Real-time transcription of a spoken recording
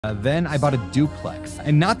Then I bought a duplex.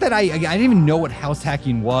 And not that I didn't even know what house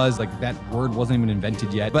hacking was. Like that word wasn't even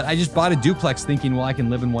invented yet. But I just bought a duplex thinking, well, I can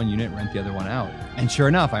live in one unit, rent the other one out. And sure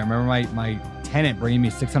enough, I remember my tenant bringing me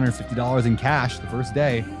 $650 in cash the first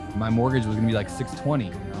day. My mortgage was gonna be like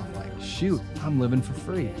 $620. And I was like, shoot, I'm living for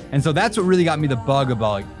free. And so that's what really got me the bug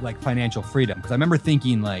about like financial freedom. Because I remember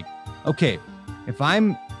thinking like, okay, if I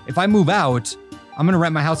move out, I'm gonna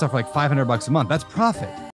rent my house out for like $500 a month. That's profit.